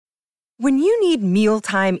When you need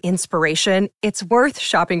mealtime inspiration, it's worth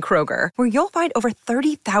shopping Kroger, where you'll find over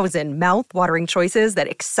 30,000 mouth-watering choices that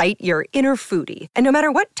excite your inner foodie. And no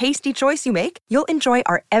matter what tasty choice you make, you'll enjoy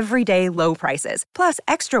our everyday low prices, plus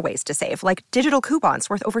extra ways to save, like digital coupons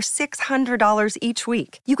worth over $600 each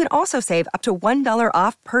week. You can also save up to $1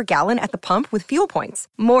 off per gallon at the pump with fuel points.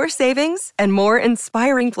 More savings and more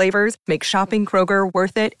inspiring flavors make shopping Kroger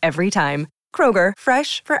worth it every time. Kroger,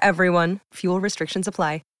 fresh for everyone. Fuel restrictions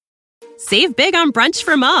apply. Save big on brunch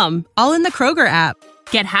for mom, all in the Kroger app.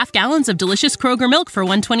 Get half gallons of delicious Kroger milk for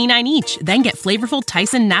 $1.29 each. Then get flavorful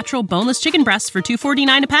Tyson natural boneless chicken breasts for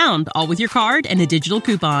 $2.49 a pound, all with your card and a digital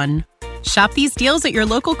coupon. Shop these deals at your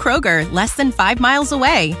local Kroger, less than 5 miles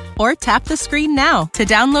away. Or tap the screen now to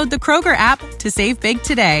download the Kroger app to save big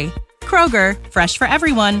today. Kroger, fresh for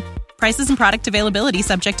everyone. Prices and product availability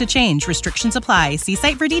subject to change. Restrictions apply. See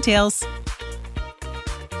site for details.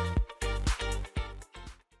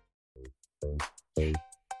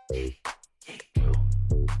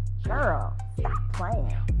 Girl, stop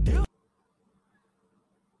playing.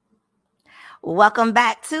 Welcome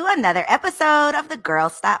back to another episode of the Girl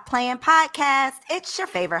Stop Playing podcast. It's your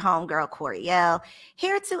favorite homegirl, Coriel,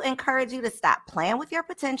 here to encourage you to stop playing with your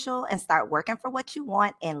potential and start working for what you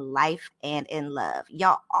want in life and in love.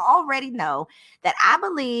 Y'all already know that I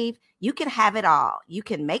believe you can have it all. You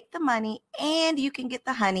can make the money and you can get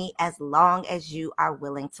the honey as long as you are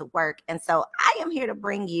willing to work. And so I am here to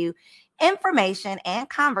bring you information and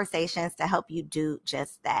conversations to help you do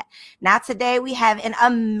just that. Now, today we have an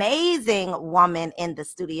amazing woman in the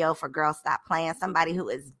studio for Girl Stop Playing, somebody who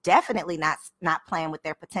is definitely not playing with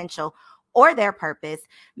their potential or their purpose,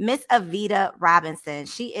 Miss Evie Robinson.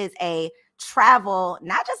 She is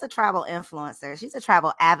not just a travel influencer, she's a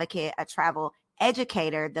travel advocate, a travel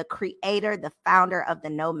educator, the creator, the founder of the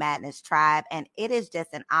No Madness Tribe. And it is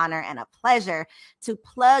just an honor and a pleasure to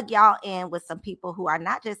plug y'all in with some people who are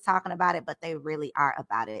not just talking about it, but they really are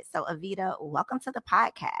about it. So Evie, welcome to the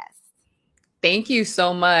podcast. Thank you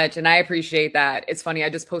so much. And I appreciate that. It's funny. I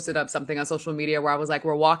just posted up something on social media where I was like,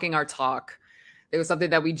 we're walking our talk. It was something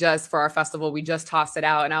that for our festival, we just tossed it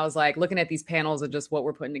out. And I was like, looking at these panels and just what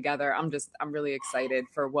we're putting together, I'm really excited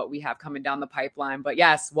for what we have coming down the pipeline. But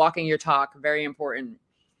yes, walking your talk, very important.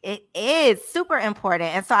 It is super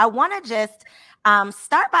important. And so I want to just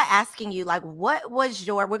start by asking you, like, what was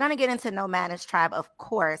we're going to get into No Madness Tribe, of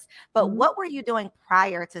course, but what were you doing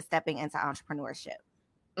prior to stepping into entrepreneurship?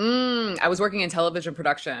 I was working in television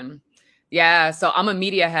production. Yeah. So I'm a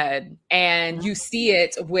media head, and you see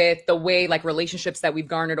it with the way, like, relationships that we've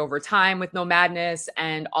garnered over time with No Madness,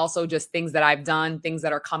 and also just things that I've done, things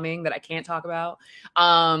that are coming that I can't talk about.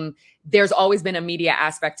 There's always been a media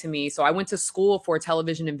aspect to me. So I went to school for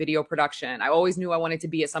television and video production. I always knew I wanted to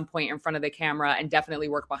be at some point in front of the camera and definitely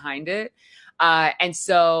work behind it. And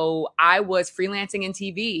so I was freelancing in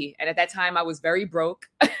TV. And at that time, I was very broke.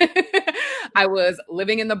 I was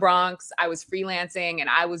living in the Bronx. I was freelancing, and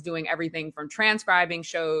I was doing everything from transcribing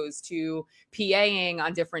shows to PAing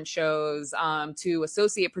on different shows, to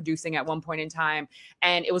associate producing at one point in time.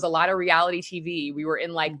 And it was a lot of reality TV. We were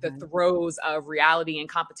in like the throes of reality and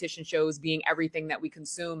competition shows being everything that we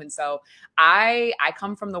consume. And so I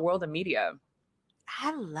come from the world of media.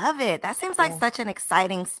 I love it. That seems like such an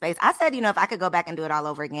exciting space. I said, if I could go back and do it all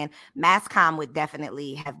over again, mass comm would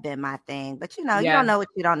definitely have been my thing. But, you don't know what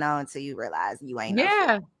you don't know until you realize you ain't.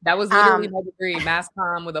 Yeah, that was literally my degree, mass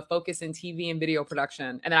comm with a focus in TV and video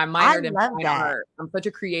production. And then I minored in fine art. I'm such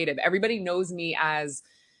a creative. Everybody knows me as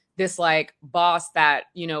this like boss that,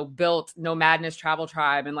 built No Madness Travel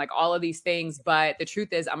Tribe and like all of these things. But the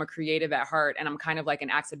truth is I'm a creative at heart, and I'm kind of like an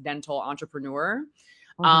accidental entrepreneur.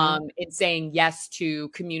 In saying yes to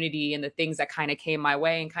community and the things that kind of came my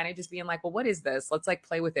way, and kind of just being like, well, what is this? Let's like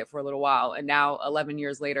play with it for a little while. And now 11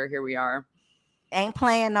 years later, here we are. Ain't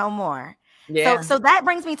playing no more. Yeah. So that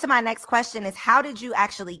brings me to my next question is, how did you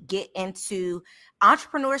actually get into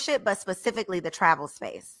entrepreneurship, but specifically the travel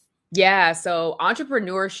space? Yeah. So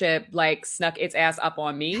entrepreneurship like snuck its ass up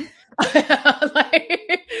on me.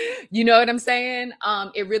 You know what I'm saying?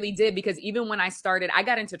 It really did, because even when I started, I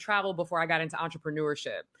got into travel before I got into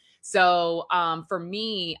entrepreneurship. So for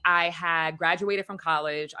me, I had graduated from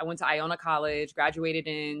college. I went to Iona College, graduated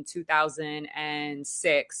in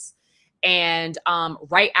 2006. And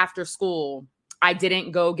right after school, I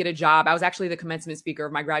didn't go get a job. I was actually the commencement speaker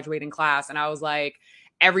of my graduating class. And I was like,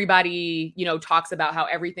 everybody, talks about how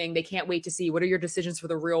they can't wait to see what are your decisions for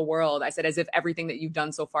the real world. I said, as if everything that you've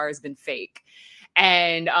done so far has been fake.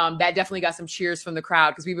 And that definitely got some cheers from the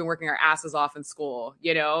crowd, because we've been working our asses off in school,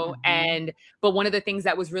 but one of the things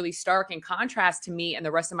that was really stark in contrast to me and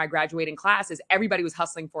the rest of my graduating class is everybody was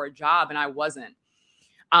hustling for a job and I wasn't.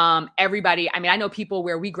 Everybody, I mean, I know people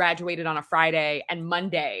where we graduated on a Friday and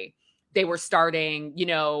Monday they were starting, you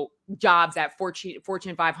know, jobs at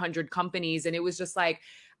Fortune 500 companies. And it was just like,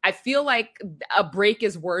 I feel like a break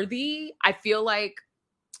is worthy. I feel like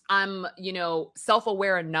I'm, you know,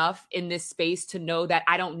 self-aware enough in this space to know that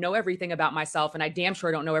I don't know everything about myself, and I damn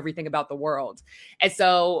sure don't know everything about the world. And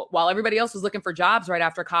so while everybody else was looking for jobs right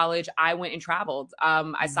after college, I went and traveled.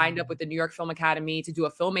 I signed up with the New York Film Academy to do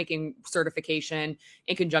a filmmaking certification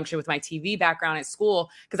in conjunction with my TV background at school,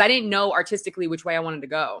 because I didn't know artistically which way I wanted to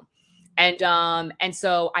go. And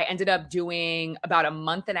so I ended up doing about a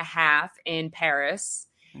month and a half in Paris.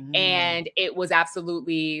 And it was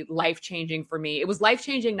absolutely life-changing for me. It was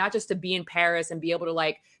life-changing not just to be in Paris and be able to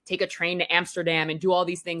like take a train to Amsterdam and do all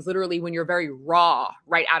these things literally when you're very raw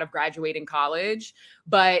right out of graduating college,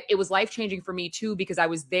 but it was life-changing for me too, because I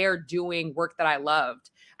was there doing work that I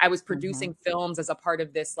loved. I was producing films as a part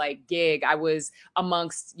of this like gig. I was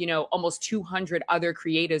amongst, you know, almost 200 other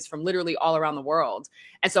creatives from literally all around the world.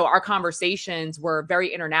 And so our conversations were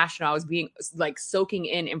very international. I was being like soaking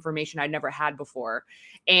in information I'd never had before.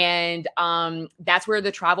 And that's where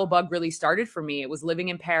the travel bug really started for me. It was living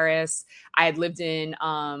in Paris. I had lived in,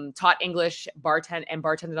 taught English,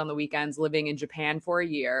 bartended on the weekends, living in Japan for a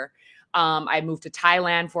year. I moved to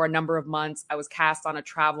Thailand for a number of months. I was cast on a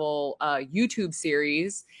travel YouTube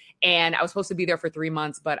series, and I was supposed to be there for 3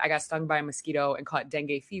 months, but I got stung by a mosquito and caught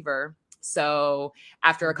dengue fever. So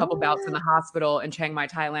after a couple bouts in the hospital in Chiang Mai,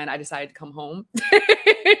 Thailand, I decided to come home.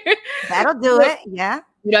 That'll do it. Yeah.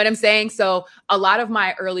 You know what I'm saying? So a lot of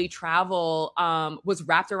my early travel was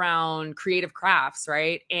wrapped around creative crafts,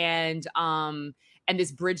 right? And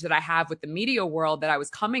this bridge that I have with the media world that I was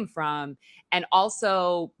coming from, and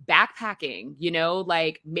also backpacking, you know,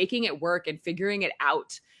 like making it work and figuring it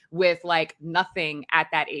out with like nothing at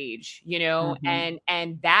that age, you know,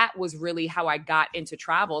 and that was really how I got into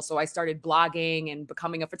travel. So I started blogging and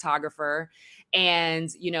becoming a photographer.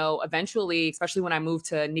 And, you know, eventually, especially when I moved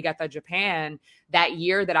to Niigata, Japan, that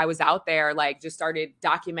year that I was out there, like just started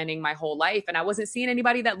documenting my whole life. And I wasn't seeing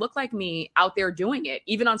anybody that looked like me out there doing it,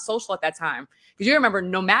 even on social at that time. Because you remember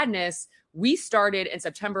Nomadness, we started in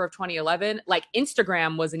September of 2011, like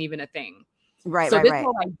Instagram wasn't even a thing. Right. So this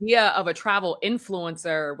whole idea of a travel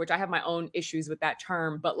influencer, which I have my own issues with that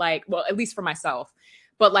term, but like, well, at least for myself,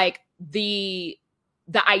 but like the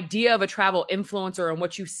idea of a travel influencer and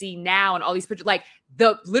what you see now and all these pictures, like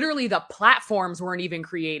literally the platforms weren't even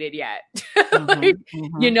created yet,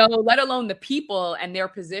 you know, let alone the people and their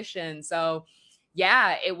position. So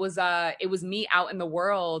yeah, it was me out in the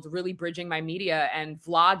world, really bridging my media and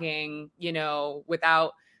vlogging, you know,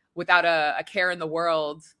 without a care in the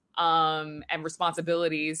world, and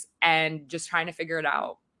responsibilities, and just trying to figure it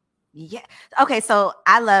out. Yeah. Okay. So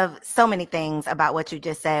I love so many things about what you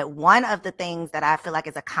just said. One of the things that I feel like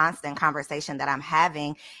is a constant conversation that I'm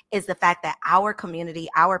having is the fact that our community,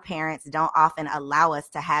 our parents don't often allow us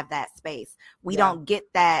to have that space. We don't get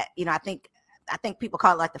that, you know, I think people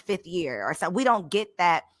call it like the fifth year or so. We don't get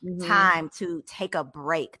that time to take a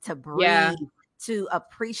break, to breathe, to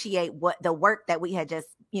appreciate what the work that we had just,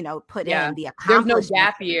 you know, put in, the accomplishment. There's no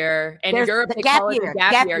gap year. And in Europe, they call it a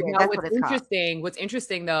gap year. Now, what's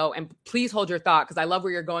interesting though, and please hold your thought, because I love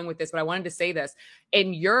where you're going with this, but I wanted to say this.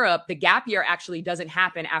 In Europe, the gap year actually doesn't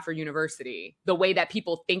happen after university. The way that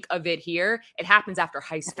people think of it here, it happens after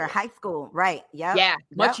high school. After high school, right. Yep. Yeah.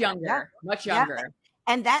 Much younger.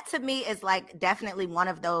 And that to me is like definitely one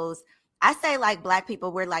of those, I say like Black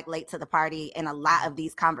people, we're like late to the party in a lot of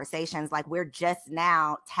these conversations. Like we're just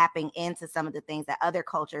now tapping into some of the things that other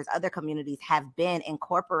cultures, other communities have been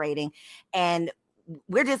incorporating. And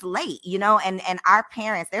we're just late, you know, and our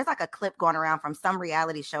parents, there's like a clip going around from some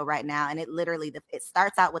reality show right now. And it literally, it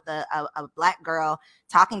starts out with a Black girl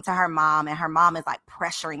talking to her mom, and her mom is like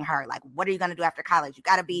pressuring her, like, what are you going to do after college? You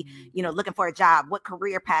got to be, you know, looking for a job. What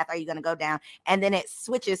career path are you going to go down? And then it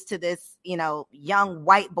switches to this, you know, young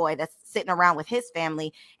white boy that's sitting around with his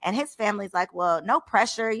family, and his family's like, well, no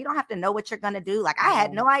pressure. You don't have to know what you're going to do. Like I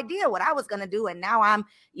had no idea what I was going to do. And now I'm,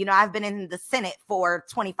 you know, I've been in the Senate for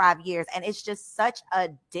 25 years. And it's just such a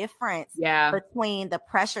difference between the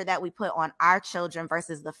pressure that we put on our children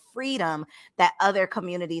versus the freedom that other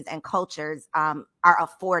communities and cultures are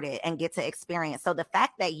afforded and get to experience. So the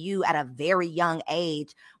fact that you at a very young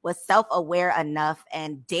age was self-aware enough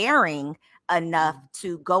and daring enough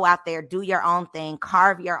to go out there, do your own thing,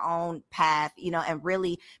 carve your own path, you know, and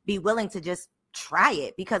really be willing to just try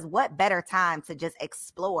it, because what better time to just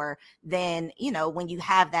explore than, when you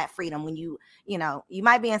have that freedom, when you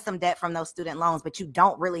might be in some debt from those student loans, but you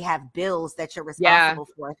don't really have bills that you're responsible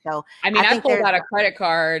for. So I mean, I think pulled out a credit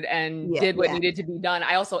card and did what yeah. needed to be done.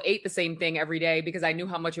 I also ate the same thing every day because I knew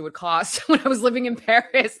how much it would cost when I was living in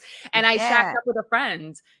Paris. And I shacked up with a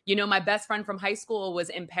friend. My best friend from high school was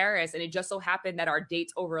in Paris, and it just so happened that our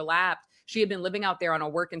dates overlapped. She had been living out there on a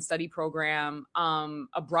work and study program,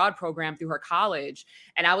 abroad program through her college.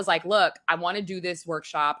 And I was like, look, I want to do this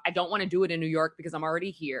workshop. I don't want to do it in New York because I'm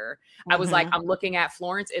already here. I was like, I'm looking at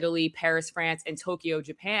Florence, Italy, Paris, France, and Tokyo,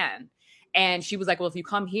 Japan. And she was like, well, if you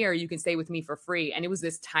come here, you can stay with me for free. And it was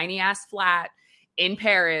this tiny ass flat in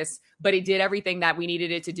Paris, but it did everything that we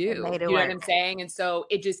needed it to do. You know what I'm saying? And so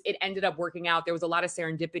it ended up working out. There was a lot of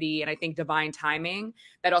serendipity and I think divine timing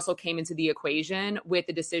that also came into the equation with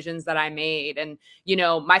the decisions that I made. And,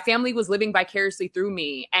 my family was living vicariously through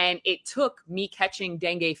me. And it took me catching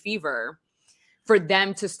dengue fever for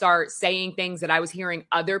them to start saying things that I was hearing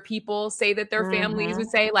other people say that their families would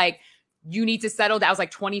say, like, you need to settle down. I was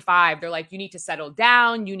like 25. They're like, you need to settle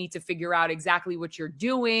down. You need to figure out exactly what you're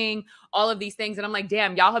doing, all of these things. And I'm like,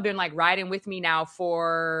 damn, y'all have been like riding with me now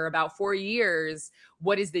for about 4 years.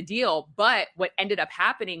 What is the deal? But what ended up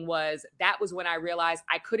happening was that was when I realized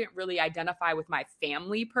I couldn't really identify with my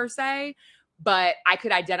family per se, but I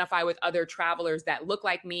could identify with other travelers that looked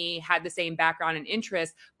like me, had the same background and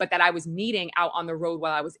interest, but that I was meeting out on the road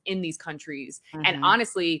while I was in these countries. And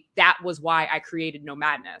honestly, that was why I created No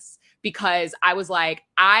Madness, because I was like,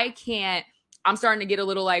 I'm starting to get a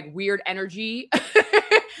little like weird energy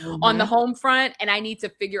on the home front, and I need to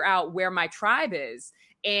figure out where my tribe is.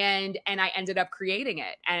 And I ended up creating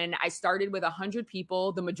it. And I started with 100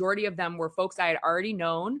 people. The majority of them were folks I had already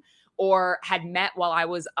known or had met while I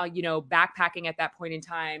was, backpacking at that point in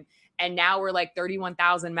time. And now we're like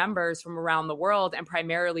 31,000 members from around the world and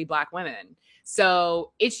primarily Black women.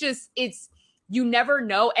 So you never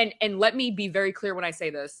know. And let me be very clear when I say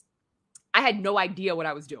this. I had no idea what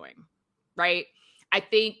I was doing, right? I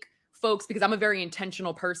think folks, because I'm a very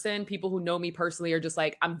intentional person, people who know me personally are just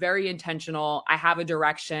like, I'm very intentional. I have a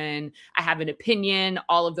direction. I have an opinion,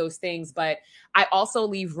 all of those things. But I also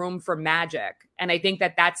leave room for magic. And I think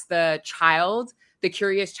that that's the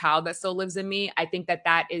curious child that still lives in me. I think that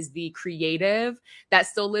that is the creative that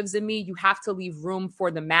still lives in me. You have to leave room for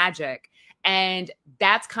the magic. And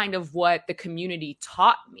that's kind of what the community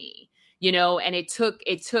taught me. And it took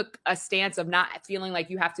a stance of not feeling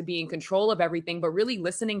like you have to be in control of everything, but really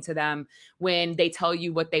listening to them when they tell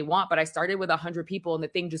you what they want. But I started with 100 people and the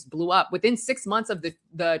thing just blew up. Within 6 months of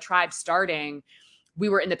the tribe starting, we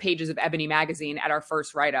were in the pages of Ebony magazine at our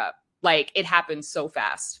first write-up. Like, it happened so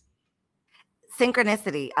fast.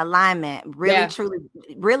 Synchronicity, alignment, really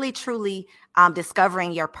truly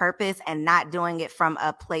discovering your purpose and not doing it from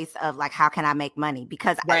a place of like, how can I make money?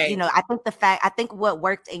 Because I think what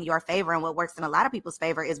worked in your favor and what works in a lot of people's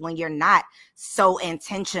favor is when you're not so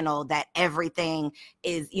intentional that everything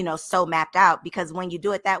is, so mapped out. Because when you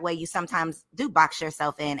do it that way, you sometimes do box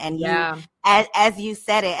yourself in, and as you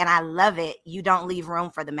said it, and I love it, you don't leave room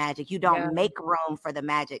for the magic. You don't make room for the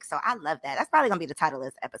magic. So I love that. That's probably gonna be the title of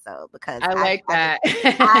this episode, because I like that.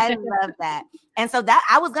 I love that. And so that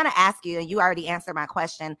I was gonna ask you, and you already answered my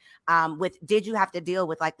question, did you have to deal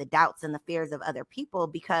with like the doubts and the fears of other people?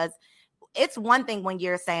 Because it's one thing when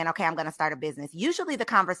you're saying, okay, I'm going to start a business. Usually the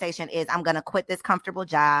conversation is, I'm going to quit this comfortable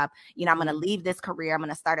job. I'm going to leave this career. I'm going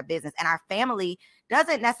to start a business. And our family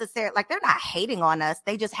doesn't necessarily, like, they're not hating on us.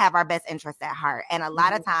 They just have our best interests at heart. And a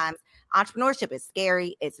lot of times entrepreneurship is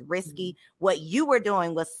scary. It's risky. What you were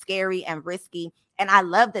doing was scary and risky. And I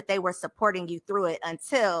love that they were supporting you through it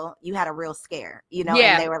until you had a real scare, and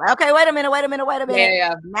they were like, okay, wait a minute.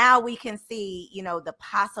 Yeah. Now we can see, the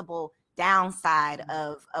possible downside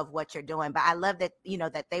of what you're doing. But I love that,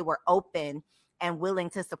 that they were open and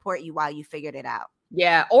willing to support you while you figured it out.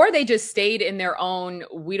 Yeah. Or they just stayed in their own,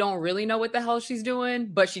 we don't really know what the hell she's doing,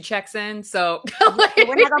 but she checks in. So like,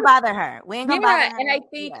 we're not gonna bother her. We ain't gonna bother her. And I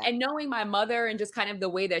think, and knowing my mother and just kind of the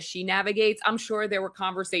way that she navigates, I'm sure there were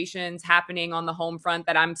conversations happening on the home front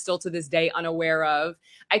that I'm still to this day unaware of.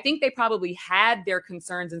 I think they probably had their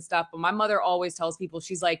concerns and stuff, but my mother always tells people,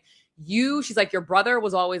 she's like, your brother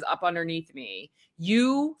was always up underneath me.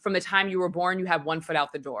 You, from the time you were born, you have one foot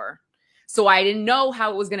out the door. So I didn't know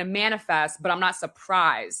how it was going to manifest, but I'm not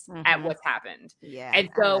surprised at what's happened. Yeah. And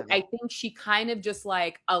so I think she kind of just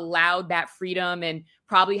like allowed that freedom and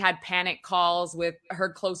probably had panic calls with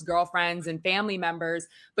her close girlfriends and family members,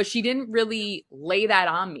 but she didn't really lay that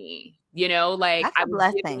on me. Like, that's a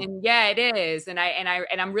blessing. Yeah, it is. And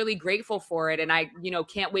I'm really grateful for it. And I,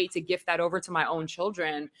 can't wait to gift that over to my own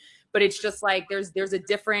children. but it's just like there's a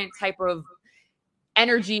different type of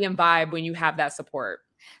energy and vibe when you have that support.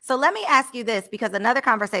 So let me ask you this, because another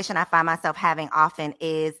conversation I find myself having often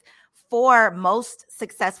is, for most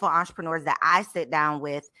successful entrepreneurs that I sit down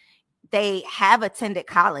with, they have attended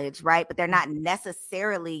college, right? But they're not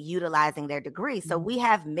necessarily utilizing their degree. So we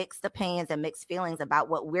have mixed opinions and mixed feelings about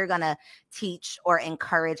what we're going to teach or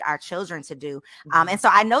encourage our children to do. And so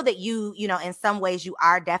I know that you know, in some ways you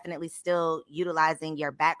are definitely still utilizing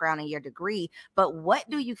your background and your degree, but what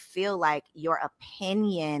do you feel like your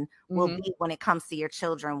opinion will be when it comes to your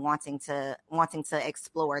children wanting to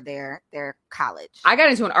explore their college? I got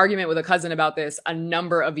into an argument with a cousin about this a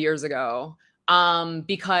number of years ago.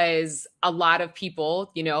 Because a lot of people,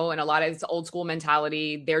 you know, and a lot of it's old school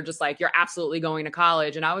mentality, they're just like, you're absolutely going to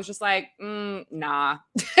college. And I was just like, nah.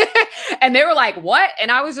 And they were like, what? And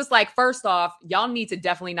I was just like, first off, y'all need to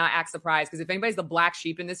definitely not act surprised, because if anybody's the black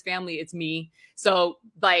sheep in this family, it's me. So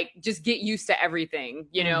like, just get used to everything,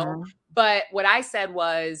 you know? But what I said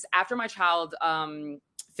was, after my child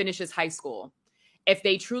finishes high school, if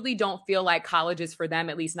they truly don't feel like college is for them,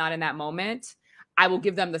 at least not in that moment, I will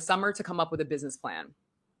give them the summer to come up with a business plan.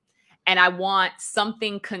 And I want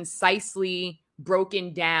something concisely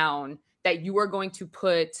broken down that you are going to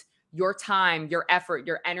put your time, your effort,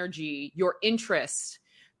 your energy, your interest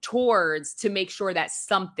towards, to make sure that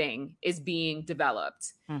something is being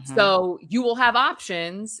developed. So you will have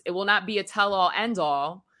options. It will not be a tell-all,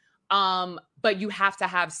 end-all. But you have to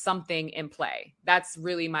have something in play. That's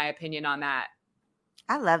really my opinion on that.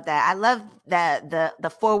 I love that. I love that the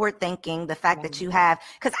forward thinking, the fact that you have,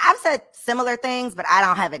 because I've said similar things, but I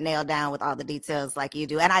don't have it nailed down with all the details like you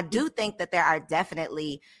do. And I do think that there are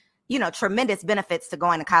definitely, you know, tremendous benefits to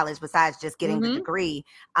going to college besides just getting the degree,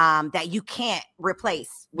 that you can't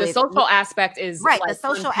replace. The social aspect is right. Like the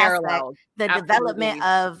social aspect, the development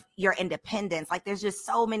of your independence. Like, there's just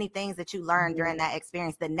so many things that you learn during that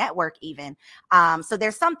experience, the network even. So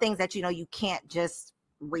there's some things that, you know, you can't just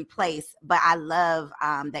replace, but I love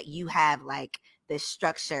that you have like this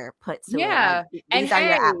structure put to it. Like, these are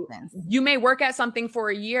your options. You may work at something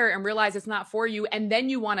for a year and realize it's not for you, and then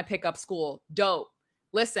you want to pick up school. Dope.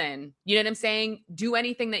 Listen, you know what I'm saying? Do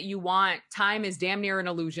anything that you want. Time is damn near an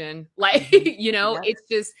illusion. Like, you know,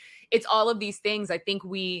 it's all of these things. I think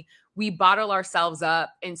we bottle ourselves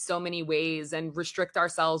up in so many ways and restrict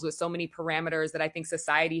ourselves with so many parameters that I think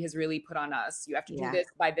society has really put on us. You have to do this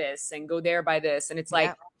by this and go there by this. And it's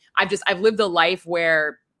like, I've lived a life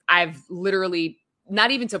where I've literally,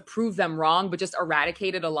 not even to prove them wrong, but just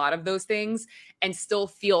eradicated a lot of those things and still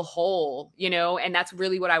feel whole, you know? And that's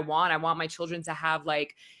really what I want. I want my children to have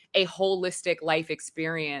like a holistic life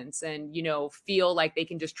experience and, you know, feel like they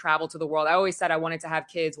can just travel to the world. I always said I wanted to have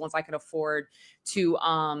kids once I could afford to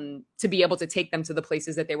be able to take them to the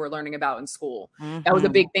places that they were learning about in school. That was a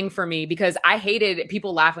big thing for me, because I hated,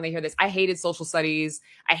 people laugh when they hear this, I hated social studies.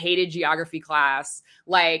 I hated geography class,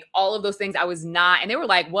 like all of those things. I was not, and they were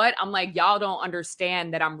like, what? I'm like, y'all don't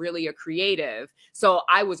understand that I'm really a creative. So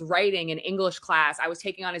I was writing in English class. I was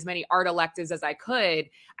taking on as many art electives as I could.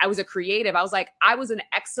 I was a creative. I was like, I was an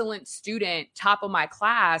excellent student, top of my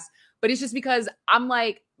class, but it's just because I'm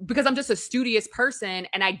just a studious person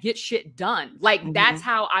and I get shit done. Like that's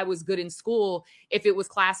how I was good in school. If it was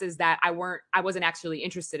classes that I wasn't actually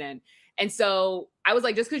interested in. And so I was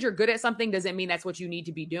like, just because you're good at something doesn't mean that's what you need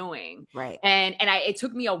to be doing. Right. And it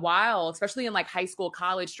took me a while, especially in like high school,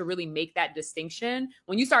 college, to really make that distinction.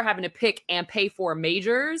 When you start having to pick and pay for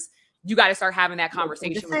majors, you got to start having that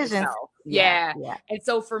conversation with yourself. Yeah. And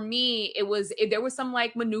so for me, there was some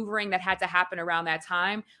like maneuvering that had to happen around that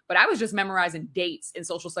time, but I was just memorizing dates in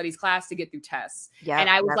social studies class to get through tests. And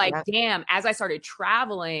I was damn, as I started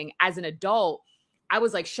traveling as an adult, I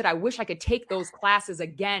was like, shit, I wish I could take those classes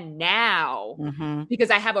again now because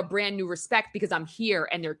I have a brand new respect because I'm here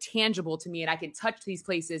and they're tangible to me and I can touch these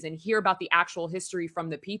places and hear about the actual history from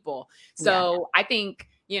the people. So I think,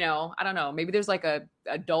 you know, I don't know, maybe there's like a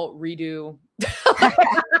adult redo.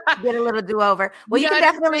 Get a little do-over. Well, you can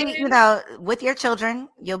definitely, you know, with your children,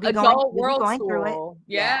 you'll be going through it.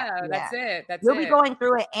 That's it. You'll be going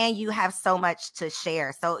through it and you have so much to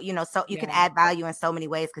share. So, you know, so you can add value in so many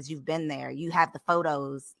ways because you've been there. You have the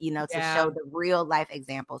photos, you know, to show the real life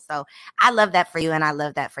examples. So I love that for you and I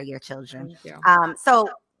love that for your children. Thank you. So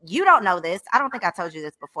you don't know this. I don't think I told you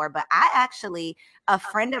this before, but a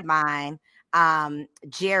friend of mine,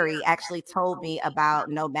 Jerry, actually told me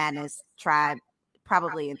about No Madness Tribe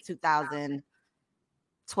probably in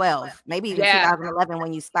 2012, maybe even 2011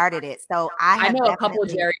 when you started it. So I know a couple of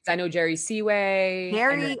Jerrys. I know Jerry Seaway.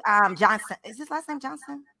 Jerry Johnson. Is his last name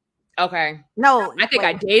Johnson? Okay. No, I think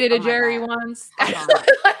wait. I dated Oh a my Jerry God. once. Hold on.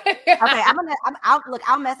 Okay,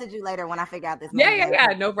 I'll message you later when I figure out this man's name. Yeah,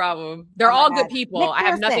 no problem. Oh They're my all God. good people. Nick I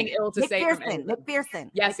have nothing Pearson. ill to Nick say from any Pearson. of Nick them. Pearson.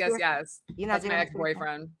 Yes, Nick Pearson. yes. That's my Jimmy Pearson?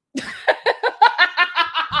 ex-boyfriend.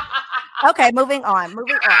 Okay, moving on. Well,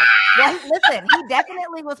 listen, he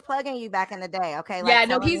definitely was plugging you back in the day. Okay, like Yeah,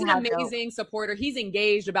 no, telling he's me an how dope. amazing supporter. He's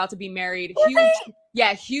engaged, about to be married. Was Huge, he?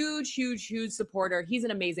 yeah, huge supporter. He's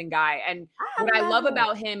an amazing guy. And what I love love it.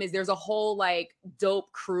 about him is there's a whole like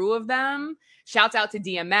dope crew of them. Shouts out to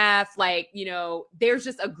DMF. Like, you know, there's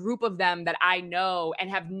just a group of them that I know and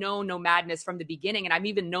have known No Madness from the beginning. And I've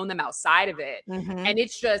even known them outside of it. Mhm. And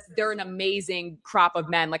it's just, they're an amazing crop of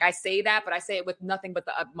men. Like I say that, but I say it with nothing but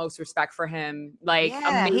the utmost respect for him. Like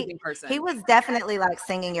amazing person. He was definitely like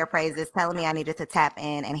singing your praises, telling me I needed to tap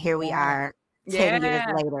in, and here we are 10 years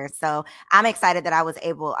later. So I'm excited that I was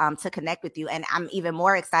able to connect with you, and I'm even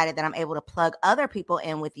more excited that I'm able to plug other people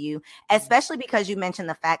in with you, especially because you mentioned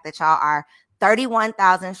the fact that y'all are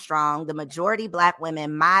 31,000 strong, the majority Black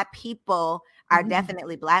women. My people are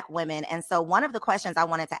definitely Black women. And so one of the questions I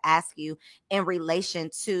wanted to ask you in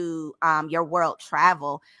relation to your world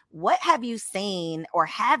travel, what have you seen, or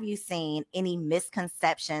have you seen any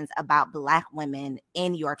misconceptions about Black women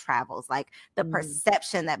in your travels? Like the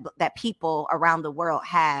perception that people around the world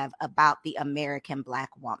have about the American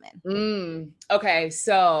Black woman. Okay,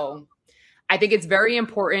 so I think it's very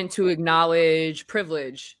important to acknowledge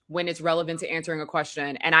privilege when it's relevant to answering a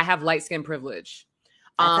question. And I have light skin privilege.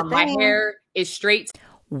 My hair is straight.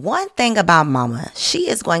 One thing about Mama, she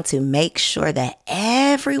is going to make sure that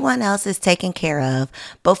everyone else is taken care of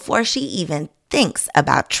before she even thinks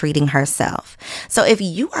about treating herself. So if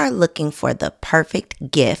you are looking for the perfect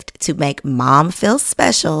gift to make mom feel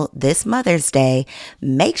special this Mother's Day,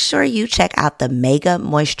 make sure you check out the Mega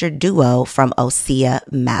Moisture Duo from Osea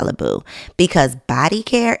Malibu, because body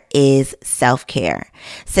care is self-care.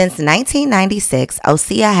 Since 1996,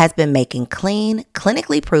 Osea has been making clean,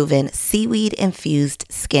 clinically proven seaweed-infused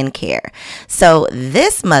skincare. So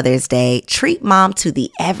this Mother's Day, treat mom to the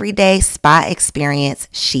everyday spa experience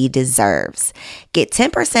she deserves. Get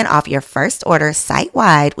 10% off your first order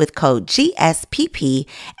site-wide with code GSPP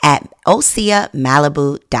at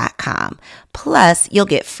OseaMalibu.com. Plus, you'll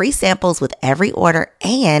get free samples with every order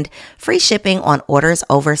and free shipping on orders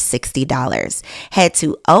over $60. Head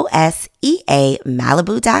to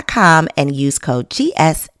OSEAMalibu.com and use code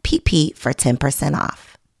GSPP for 10%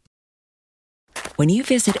 off. When you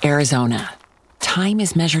visit Arizona, time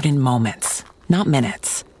is measured in moments, not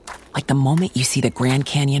minutes. Like the moment you see the Grand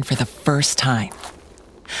Canyon for the first time.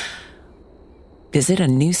 Visit a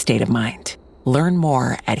new state of mind. Learn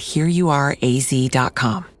more at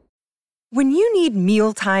hereyouareaz.com. When you need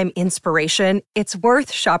mealtime inspiration, it's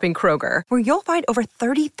worth shopping Kroger, where you'll find over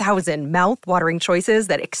 30,000 mouth-watering choices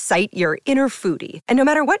that excite your inner foodie. And no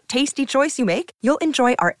matter what tasty choice you make, you'll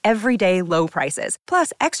enjoy our everyday low prices,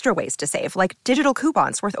 plus extra ways to save, like digital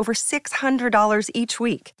coupons worth over $600 each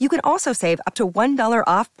week. You can also save up to $1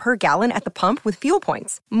 off per gallon at the pump with fuel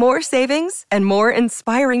points. More savings and more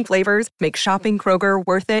inspiring flavors make shopping Kroger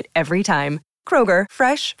worth it every time. Kroger,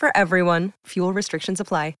 fresh for everyone. Fuel restrictions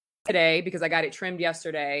apply. Today because I got it trimmed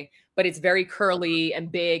yesterday, but it's very curly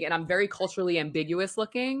and big, and I'm very culturally ambiguous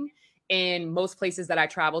looking in most places that I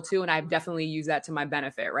travel to, and I've definitely used that to my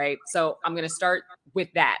benefit, right? So I'm going to start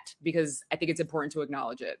with that because I think it's important to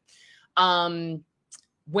acknowledge it.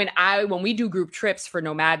 When we do group trips for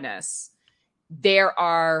No Madness, there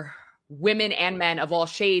are women and men of all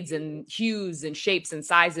shades and hues and shapes and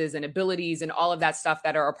sizes and abilities and all of that stuff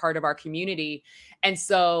that are a part of our community. And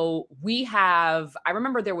so I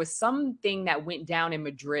remember there was something that went down in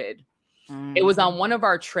Madrid. It was on one of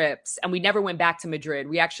our trips, and we never went back to Madrid.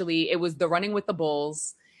 It was the Running with the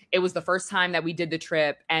Bulls. It was the first time that we did the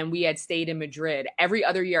trip, and we had stayed in Madrid. Every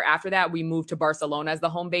other year after that, we moved to Barcelona as the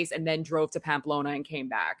home base and then drove to Pamplona and came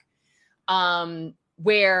back.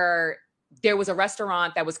 Where there was a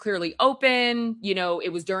restaurant that was clearly open. You know, it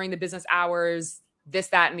was during the business hours, this,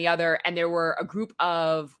 that, and the other. And there were a group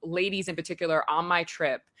of ladies in particular on my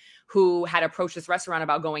trip who had approached this restaurant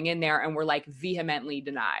about going in there and were like vehemently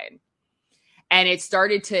denied. And it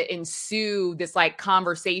started to ensue this like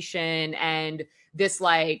conversation and this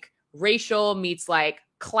like racial meets like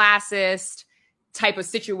classist type of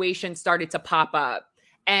situation started to pop up.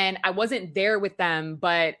 And I wasn't there with them,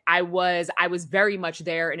 but I was very much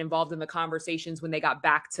there and involved in the conversations when they got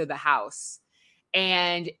back to the house.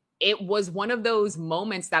 And it was one of those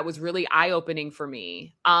moments that was really eye-opening for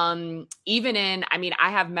me. I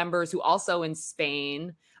have members who also in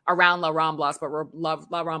Spain around La Ramblas, but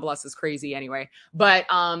La Ramblas is crazy anyway. But,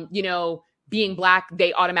 being Black,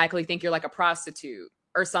 they automatically think you're like a prostitute.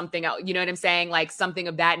 or something else. You know what I'm saying? Like something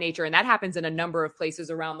of that nature. And that happens in a number of places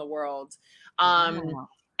around the world. Wow.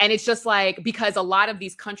 And it's just like, because a lot of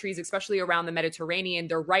these countries, especially around the Mediterranean,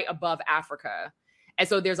 they're right above Africa. And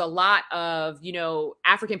so there's a lot of, you know,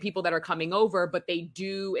 African people that are coming over, but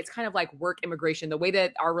it's kind of like work immigration, the way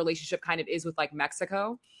that our relationship kind of is with like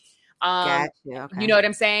Mexico. Gotcha. Okay. You know what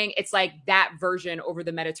I'm saying? It's like that version over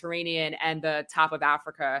the Mediterranean and the top of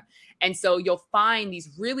Africa. And so you'll find these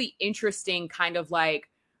really interesting kind of like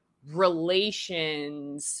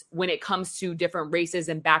relations when it comes to different races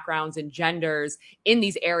and backgrounds and genders in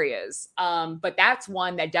these areas. But that's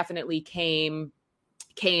one that definitely came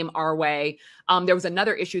our way. There was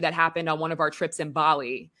another issue that happened on one of our trips in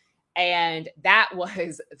Bali. And that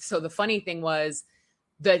was, so the funny thing was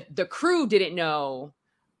the crew didn't know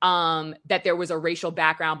that there was a racial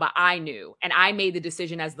background, but I knew. And I made the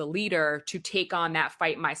decision as the leader to take on that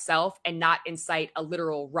fight myself and not incite a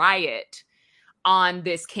literal riot on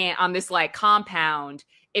this like compound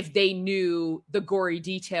if they knew the gory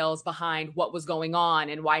details behind what was going on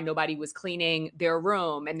and why nobody was cleaning their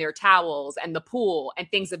room and their towels and the pool and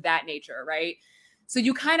things of that nature, right? So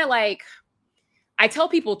you kind of like, I tell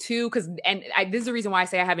people too, this is the reason why I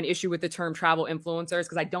say I have an issue with the term travel influencers,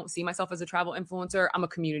 because I don't see myself as a travel influencer. I'm a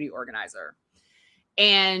community organizer.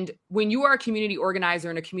 And when you are a community organizer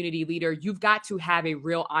and a community leader, you've got to have a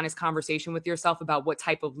real honest conversation with yourself about what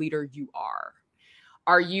type of leader you are.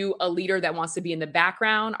 Are you a leader that wants to be in the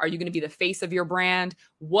background? Are you going to be the face of your brand?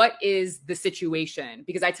 What is the situation?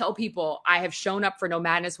 Because I tell people I have shown up for No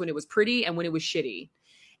Madness when it was pretty and when it was shitty.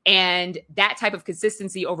 And that type of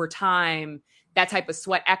consistency over time, that type of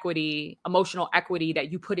sweat equity, emotional equity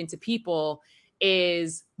that you put into people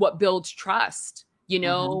is what builds trust, you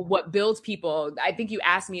know, what builds people. I think you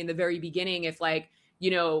asked me in the very beginning if like, you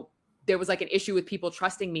know, there was like an issue with people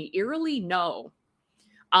trusting me. Eerily, no.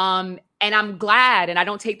 And I'm glad, and I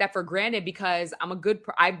don't take that for granted because I'm a good,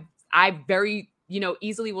 I very, you know,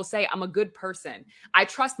 easily will say I'm a good person. I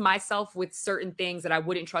trust myself with certain things that I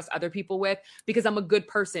wouldn't trust other people with because I'm a good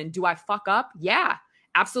person. Do I fuck up? Yeah,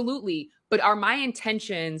 absolutely. But are my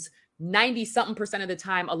intentions 90-something% of the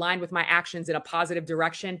time aligned with my actions in a positive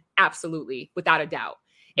direction? Absolutely, without a doubt.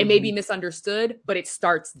 It may be misunderstood, but it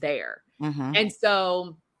starts there. And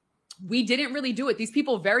so we didn't really do it. These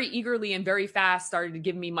people very eagerly and very fast started to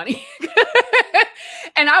give me money.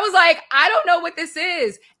 And I was like, I don't know what this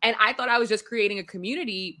is. And I thought I was just creating a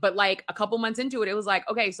community. But like a couple months into it, it was like,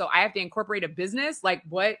 okay, so I have to incorporate a business. Like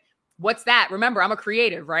what's that? Remember, I'm a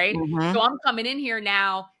creative, right? So I'm coming in here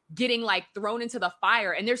now getting like thrown into the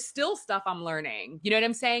fire, and there's still stuff I'm learning. You know what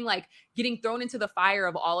I'm saying? Like getting thrown into the fire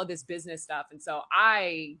of all of this business stuff. And so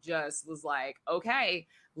I just was like, okay,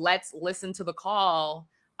 let's listen to the call,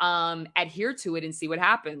 adhere to it and see what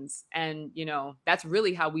happens. And, you know, that's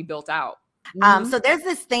really how we built out. So there's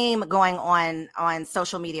this theme going on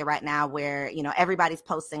social media right now where, you know, everybody's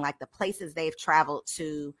posting like the places they've traveled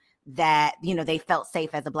to that, you know, they felt safe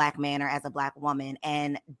as a Black man or as a Black woman.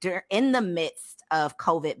 And in the midst of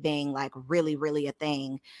COVID being like really, really a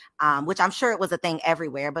thing, which I'm sure it was a thing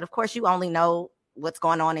everywhere, but of course you only know what's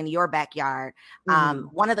going on in your backyard.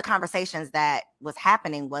 One of the conversations that was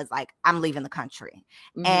happening was like, I'm leaving the country.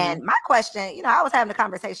 And my question, you know, I was having a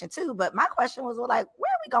conversation too, but my question was, well, like,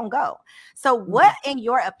 where are we going to go? So what, in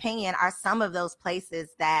your opinion, are some of those places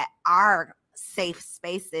that are safe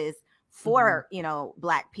spaces for, you know,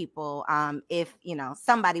 Black people? If, you know,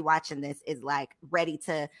 somebody watching this is like ready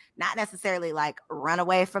to not necessarily like run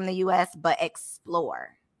away from the US, but explore.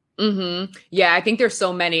 Yeah, I think there's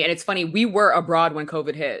so many. And it's funny, we were abroad when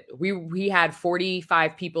COVID hit. We had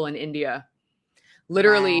 45 people in India.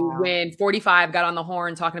 Literally, when 45 got on the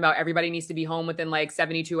horn talking about everybody needs to be home within like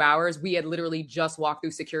 72 hours, we had literally just walked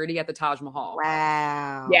through security at the Taj Mahal.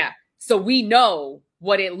 Wow. Yeah. So we know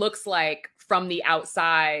what it looks like from the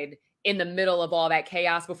outside in the middle of all that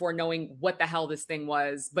chaos before knowing what the hell this thing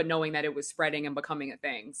was, but knowing that it was spreading and becoming a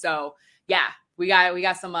thing. So yeah, we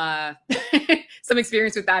got some some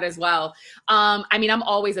experience with that as well. I mean, I'm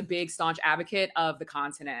always a big staunch advocate of the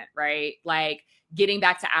continent, right? Like getting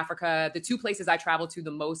back to Africa, the two places I travel to the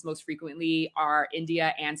most frequently are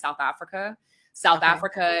India and South Africa. South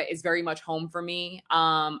Africa is very much home for me.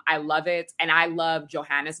 I love it. And I love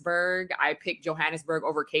Johannesburg. I pick Johannesburg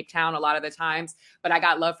over Cape Town a lot of the times, but I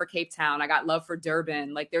got love for Cape Town. I got love for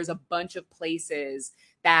Durban. Like there's a bunch of places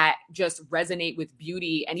that just resonate with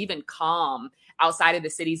beauty and even calm outside of the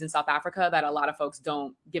cities in South Africa that a lot of folks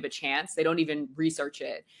don't give a chance. They don't even research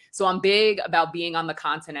it. So I'm big about being on the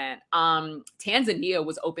continent. Tanzania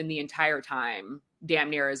was open the entire time damn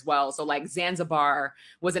near as well. So like Zanzibar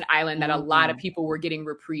was an island that a lot of people were getting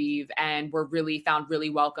reprieve and were really found really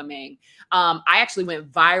welcoming. I actually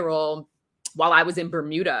went viral while I was in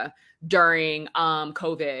Bermuda during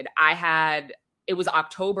COVID. It was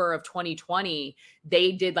October of 2020.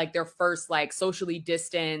 They did like their first like socially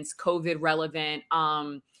distanced COVID relevant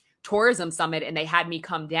tourism summit, and they had me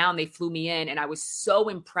come down. They flew me in, and I was so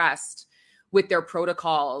impressed with their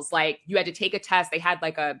protocols. Like you had to take a test. They had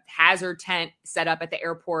like a hazard tent set up at the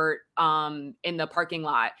airport in the parking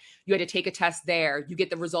lot. You had to take a test there. You get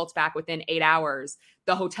the results back within 8 hours.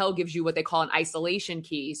 The hotel gives you what they call an isolation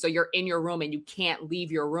key. So you're in your room and you can't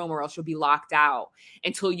leave your room or else you'll be locked out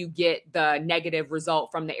until you get the negative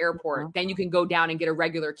result from the airport. Then you can go down and get a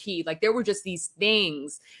regular key. Like there were just these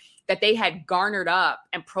things that they had garnered up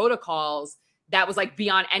and protocols that was like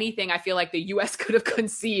beyond anything I feel like the US could have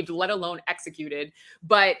conceived, let alone executed.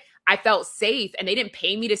 But I felt safe, and they didn't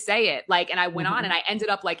pay me to say it. Like, and I went on and I ended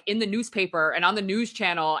up like in the newspaper and on the news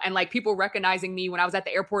channel, and like people recognizing me when I was at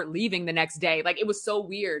the airport leaving the next day. Like it was so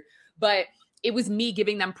weird, but it was me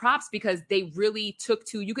giving them props because they really took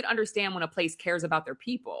to, you could understand when a place cares about their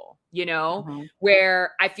people, you know,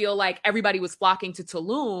 where I feel like everybody was flocking to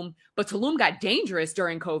Tulum, but Tulum got dangerous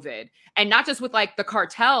during COVID. And not just with like the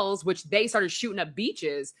cartels, which they started shooting up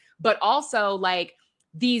beaches, but also like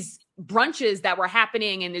these brunches that were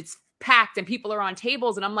happening and it's packed and people are on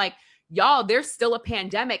tables. And I'm like, y'all, there's still a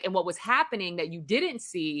pandemic. And what was happening that you didn't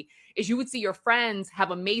see is you would see your friends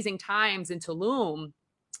have amazing times in Tulum,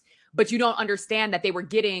 but you don't understand that they were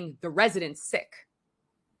getting the residents sick,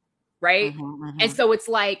 right? And so it's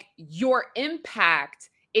like your impact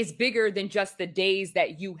is bigger than just the days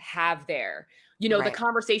that you have there. You know, the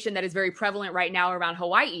conversation that is very prevalent right now around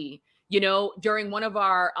Hawaii, you know, during one of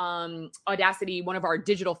our Audacity, one of our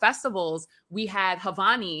digital festivals, we had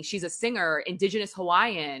Havani, she's a singer, Indigenous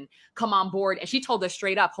Hawaiian, come on board. And she told us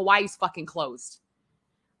straight up, Hawaii's fucking closed.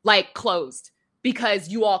 Like closed. Because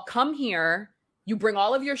you all come here, you bring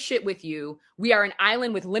all of your shit with you. We are an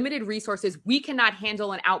island with limited resources. We cannot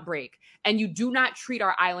handle an outbreak. And you do not treat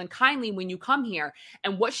our island kindly when you come here.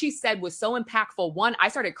 And what she said was so impactful. One, I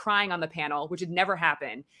started crying on the panel, which had never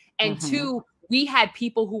happened. And two, we had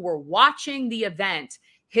people who were watching the event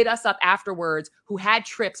hit us up afterwards who had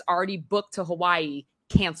trips already booked to Hawaii,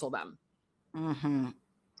 cancel them.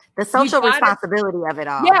 The social responsibility of it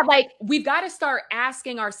all. Yeah, like we've got to start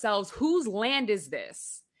asking ourselves, whose land is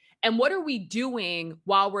this? And what are we doing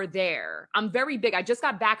while we're there? I'm very big. I just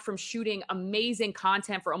got back from shooting amazing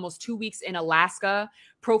content for almost 2 weeks in Alaska,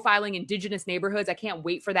 profiling indigenous neighborhoods. I can't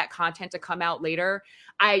wait for that content to come out later.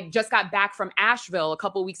 I just got back from Asheville a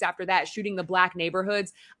couple of weeks after that, shooting the Black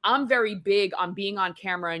neighborhoods. I'm very big on being on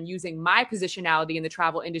camera and using my positionality in the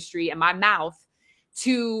travel industry and my mouth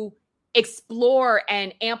to explore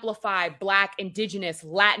and amplify Black, Indigenous,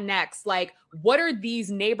 Latinx. Like, what are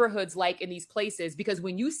these neighborhoods like in these places? Because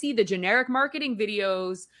when you see the generic marketing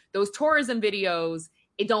videos, those tourism videos,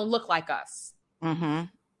 it don't look like us.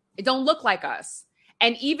 It don't look like us.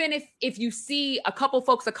 And even if you see a couple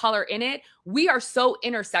folks of color in it, we are so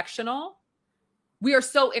intersectional. We are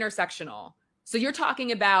so intersectional. So you're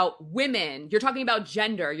talking about women, you're talking about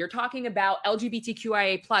gender, you're talking about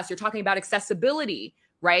LGBTQIA+, you're talking about accessibility,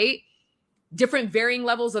 right? Different varying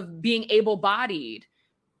levels of being able-bodied.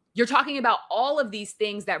 You're talking about all of these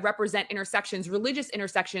things that represent intersections, religious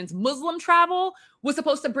intersections. Muslim travel was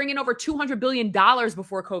supposed to bring in over $200 billion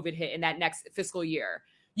before COVID hit in that next fiscal year.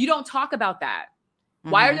 You don't talk about that.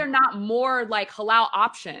 Why are there not more like halal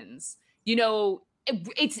options? You know,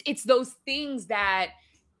 it's those things that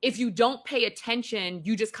if you don't pay attention,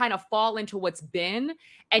 you just kind of fall into what's been,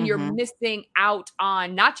 and you're missing out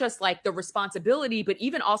on not just like the responsibility, but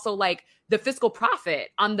even also like the fiscal profit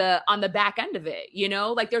on the back end of it. You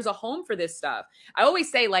know, like there's a home for this stuff. I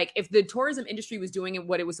always say, like, if the tourism industry was doing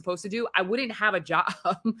what it was supposed to do, I wouldn't have a job.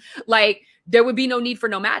 Like there would be no need for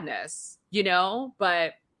No Madness, you know,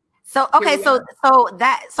 but so, okay. So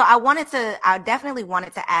I definitely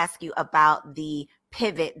wanted to ask you about the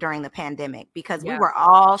pivot during the pandemic, because we were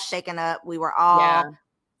all shaken up. We were all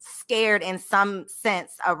scared in some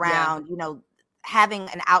sense around, you know, having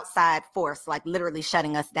an outside force, like literally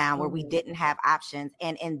shutting us down where we didn't have options.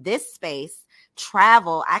 And in this space,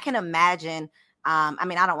 travel, I can imagine, I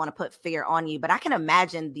mean, I don't want to put fear on you, but I can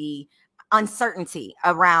imagine the uncertainty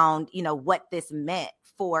around, you know, what this meant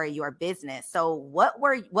for your business. So what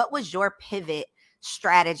was your pivot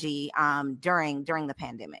strategy during the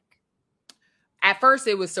pandemic? At first,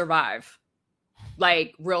 it was survive,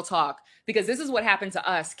 like real talk, because this is what happened to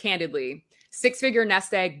us, candidly. 6-figure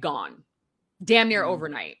nest egg gone, damn near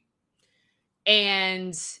overnight.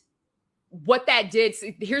 And what that did,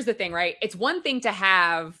 here's the thing, right? It's one thing to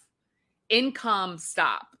have income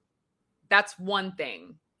stop. That's one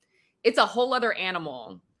thing. It's a whole other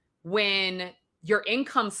animal when your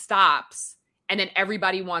income stops and then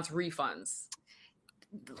everybody wants refunds.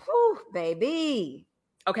 Whew, baby.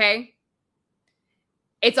 Okay?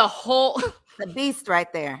 It's a whole... The beast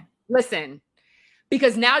right there. Listen,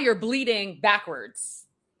 because now you're bleeding backwards.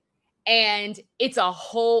 And it's a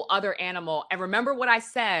whole other animal. And remember what I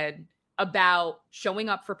said about showing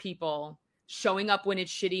up for people, showing up when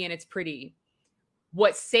it's shitty and it's pretty.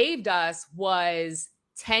 What saved us was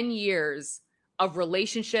 10 years of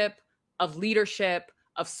relationship, of leadership,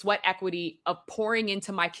 of sweat equity, of pouring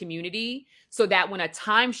into my community, so that when a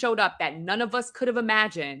time showed up that none of us could have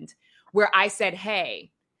imagined, where I said,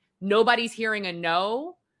 hey, nobody's hearing a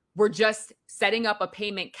no, we're just setting up a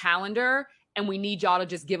payment calendar and we need y'all to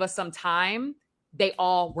just give us some time. They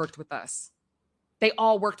all worked with us. They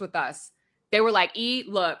all worked with us. They were like,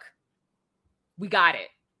 look, we got it.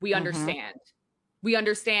 We understand. We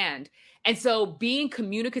understand. And so being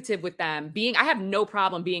communicative with them, I have no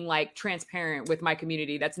problem being like transparent with my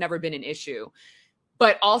community. That's never been an issue.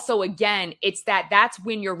 But also, again, it's that's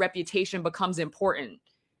when your reputation becomes important.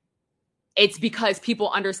 It's because people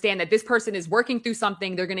understand that this person is working through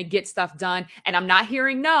something. They're going to get stuff done. And I'm not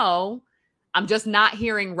hearing no. I'm just not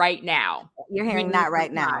hearing right now. You're hearing not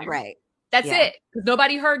right now. Right. That's it. Because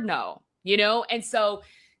nobody heard no, And so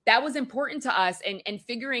that was important to us, and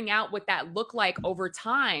figuring out what that looked like over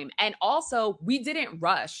time. And also, we didn't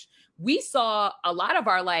rush. We saw a lot of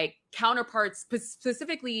our like counterparts,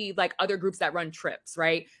 specifically like other groups that run trips,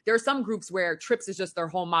 right? There are some groups where trips is just their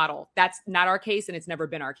whole model. That's not our case, and it's never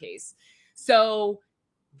been our case. So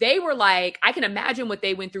they were like, I can imagine what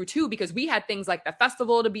they went through too, because we had things like the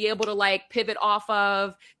festival to be able to like pivot off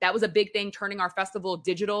of. That was a big thing, turning our festival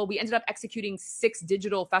digital. We ended up executing 6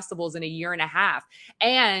 digital festivals in a year and a half.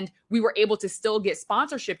 And we were able to still get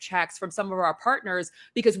sponsorship checks from some of our partners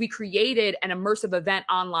because we created an immersive event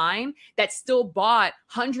online that still bought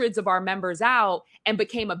hundreds of our members out and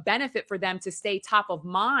became a benefit for them to stay top of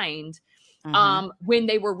mind when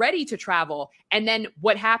they were ready to travel. And then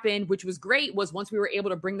what happened, which was great, was once we were able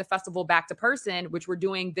to bring the festival back to person, which we're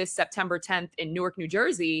doing this September 10th in Newark, New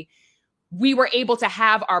Jersey, we were able to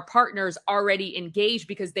have our partners already engaged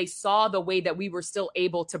because they saw the way that we were still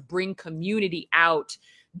able to bring community out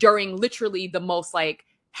during literally the most like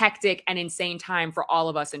hectic and insane time for all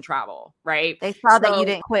of us in travel, right? They saw that you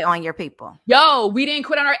didn't quit on your people. We didn't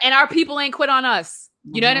quit on our people ain't quit on us.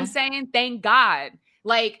 You know what I'm saying? Thank God.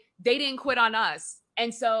 Like, they didn't quit on us.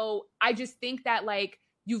 And so I just think that like,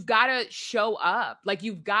 you've got to show up. Like,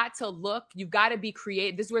 you've got to look, you've got to be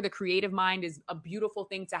creative. This is where the creative mind is a beautiful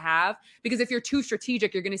thing to have, because if you're too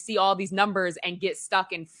strategic, you're going to see all these numbers and get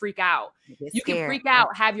stuck and freak out. You can freak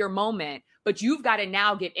out, have your moment, but you've got to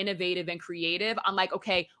now get innovative and creative on like,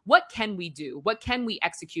 okay, what can we do? What can we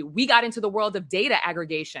execute? We got into the world of data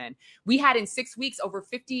aggregation. We had in 6 weeks, over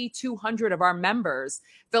 5,200 of our members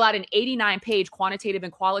fill out an 89-page quantitative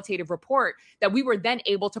and qualitative report that we were then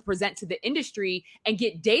able to present to the industry and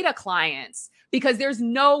get data clients, because there's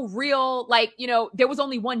no real, like, there was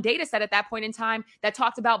only one data set at that point in time that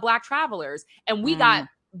talked about Black travelers. And we got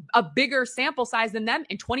a bigger sample size than them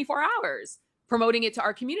in 24 hours promoting it to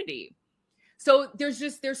our community. So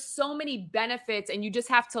there's so many benefits, and you just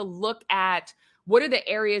have to look at what are the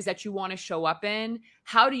areas that you want to show up in?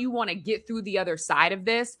 How do you want to get through the other side of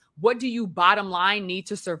this? What do you bottom line need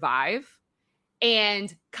to survive?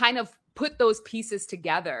 And kind of put those pieces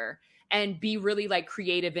together and be really like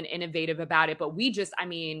creative and innovative about it. But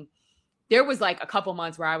there was like a couple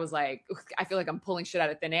months where I was like, I feel like I'm pulling shit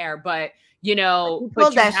out of thin air, but you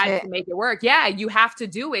had to make it work. Yeah, you have to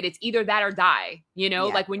do it. It's either that or die,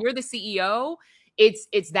 like when you're the CEO,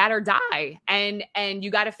 it's that or die, and you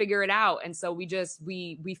got to figure it out. And so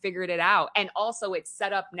we figured it out. And also it's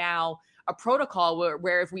set up now a protocol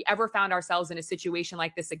where if we ever found ourselves in a situation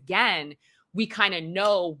like this again, we kind of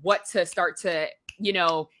know what to start to,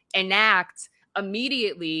 enact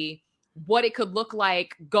immediately, what it could look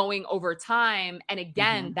like going over time. And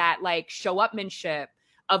again, that like show-upmanship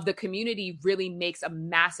of the community really makes a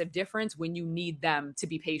massive difference when you need them to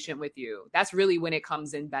be patient with you. That's really when it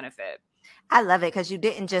comes in benefit. I love it, because you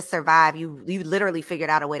didn't just survive. You literally figured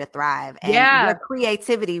out a way to thrive. And your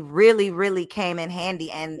creativity really, really came in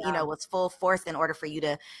handy and, was full force in order for you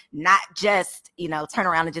to not just, turn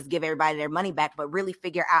around and just give everybody their money back, but really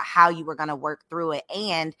figure out how you were going to work through it,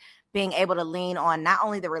 and being able to lean on not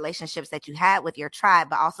only the relationships that you had with your tribe,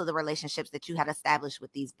 but also the relationships that you had established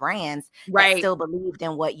with these brands that still believed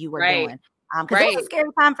in what you were doing. Because it was a scary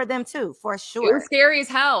time for them too, for sure. It was scary as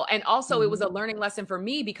hell. And also it was a learning lesson for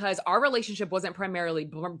me because our relationship wasn't primarily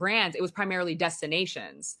brands. It was primarily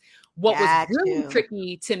destinations. What was really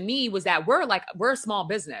tricky to me was that we're a small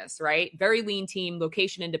business, right? Very lean team,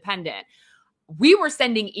 location independent. We were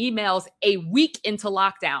sending emails a week into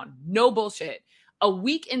lockdown. No bullshit. A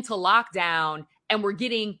week into lockdown, and we're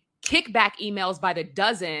getting kickback emails by the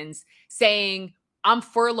dozens saying, I'm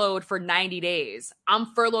furloughed for 90 days. I'm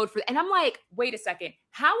furloughed and I'm like, wait a second.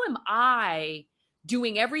 How am I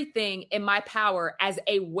doing everything in my power as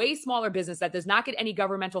a way smaller business that does not get any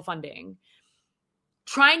governmental funding,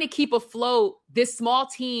 trying to keep afloat this small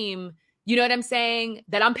team, you know what I'm saying,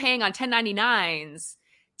 that I'm paying on 1099s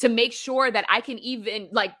to make sure that I can even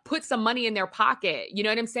put some money in their pocket. You know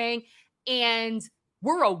what I'm saying? And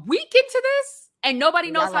we're a week into this and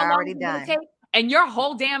nobody knows how long it's going to take. And your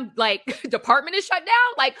whole damn department is shut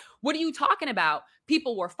down. What are you talking about?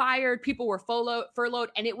 People were fired. People were furloughed.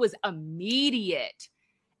 And it was immediate.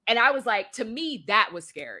 And I was like, to me, that was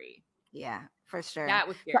scary. Yeah, for sure. That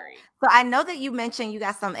was scary. So I know that you mentioned you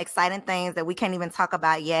got some exciting things that we can't even talk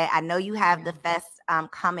about yet. I know you have the fest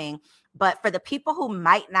coming. But for the people who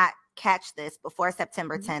might not catch this before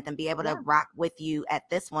September 10th and be able to rock with you at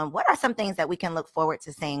this one, what are some things that we can look forward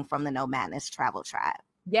to seeing from the No Madness Travel Tribe?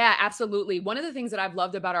 Yeah, absolutely. One of the things that I've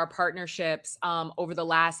loved about our partnerships over the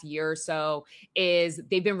last year or so is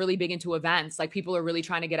they've been really big into events. People are really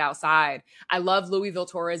trying to get outside. I love Louisville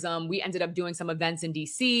tourism. We ended up doing some events in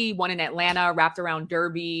DC, one in Atlanta, wrapped around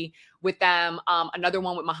Derby with them. Another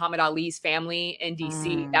one with Muhammad Ali's family in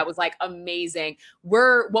DC. That was amazing.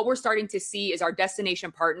 What we're starting to see is our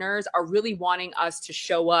destination partners are really wanting us to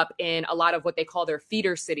show up in a lot of what they call their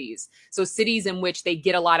feeder cities. So cities in which they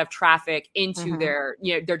get a lot of traffic into their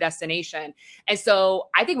destination. And so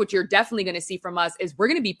I think what you're definitely going to see from us is we're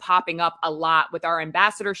going to be popping up a lot with our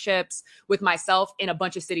ambassadorships, with myself in a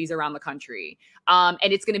bunch of cities around the country. And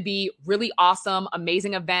it's going to be really awesome,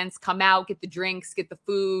 amazing events. Come out, get the drinks, get the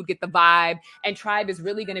food, get the vibe. And Tribe is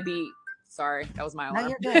really going to be, sorry, that was my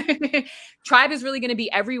alarm. No, you're good. Tribe is really going to be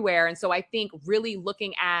everywhere. And so I think really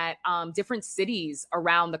looking at different cities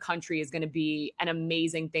around the country is going to be an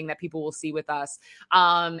amazing thing that people will see with us.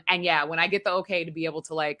 And yeah, when I get the okay to be able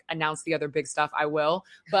to announce the other big stuff, I will.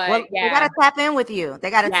 But they got to tap in with you. They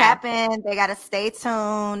got to tap in. They got to stay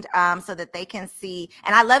tuned so that they can see.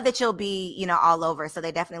 And I love that you'll be, all over. So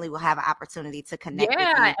they definitely will have an opportunity to connect with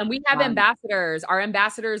you. And we have ambassadors. Our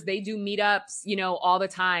ambassadors, they do meetups, all the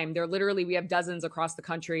time. They're literally, we have dozens across the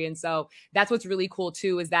country. And so that's what's really cool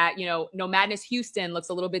too, is that, No Madness Houston looks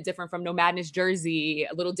a little bit different from No Madness Jersey,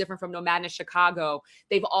 a little different from No Madness Chicago.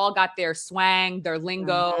 They've all got their swang, their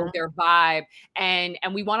lingo, their vibe, and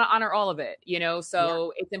we want to honor all of it,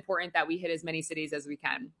 so it's important that we hit as many cities as we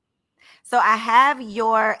can. So I have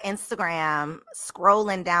your Instagram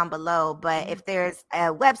scrolling down below, but if there's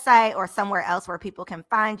a website or somewhere else where people can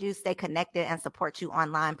find you, stay connected and support you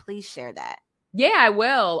online, please share that. Yeah, I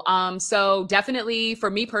will. So definitely for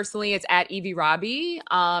me personally, it's at Evie Robbie.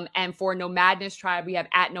 And for No Madness Tribe, we have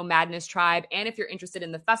at No Madness Tribe. And if you're interested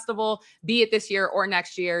in the festival, be it this year or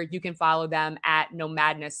next year, you can follow them at No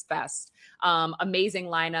Madness Fest. Amazing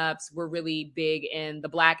lineups. We're really big in the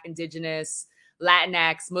Black, Indigenous,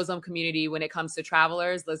 Latinx, Muslim community when it comes to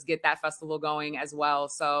travelers. Let's get that festival going as well.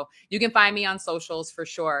 So you can find me on socials for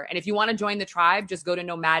sure. And if you want to join the tribe, just go to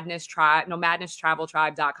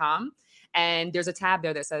nomadnesstraveltribe.com. And there's a tab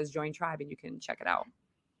there that says Join Tribe, and you can check it out.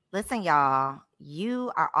 Listen, y'all, you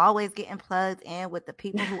are always getting plugged in with the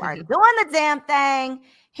people who are doing the damn thing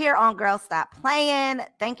here on Girl Stop Playing.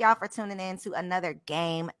 Thank y'all for tuning in to another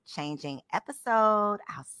game-changing episode.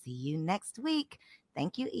 I'll see you next week.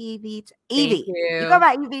 Thank you, Evie. Evie. You go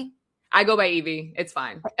by Evie. I go by Evie. It's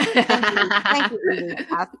fine. Thank you, Evie.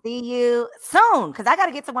 I'll see you soon because I got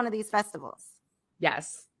to get to one of these festivals.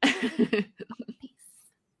 Yes.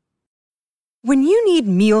 When you need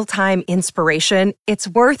mealtime inspiration, it's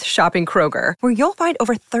worth shopping Kroger, where you'll find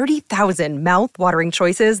over 30,000 mouth-watering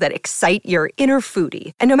choices that excite your inner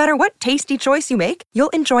foodie. And no matter what tasty choice you make, you'll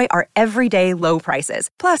enjoy our everyday low prices,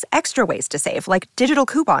 plus extra ways to save, like digital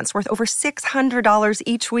coupons worth over $600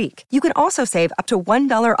 each week. You can also save up to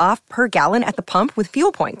 $1 off per gallon at the pump with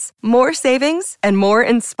fuel points. More savings and more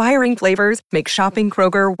inspiring flavors make shopping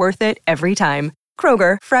Kroger worth it every time.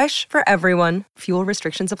 Kroger, fresh for everyone. Fuel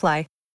restrictions apply.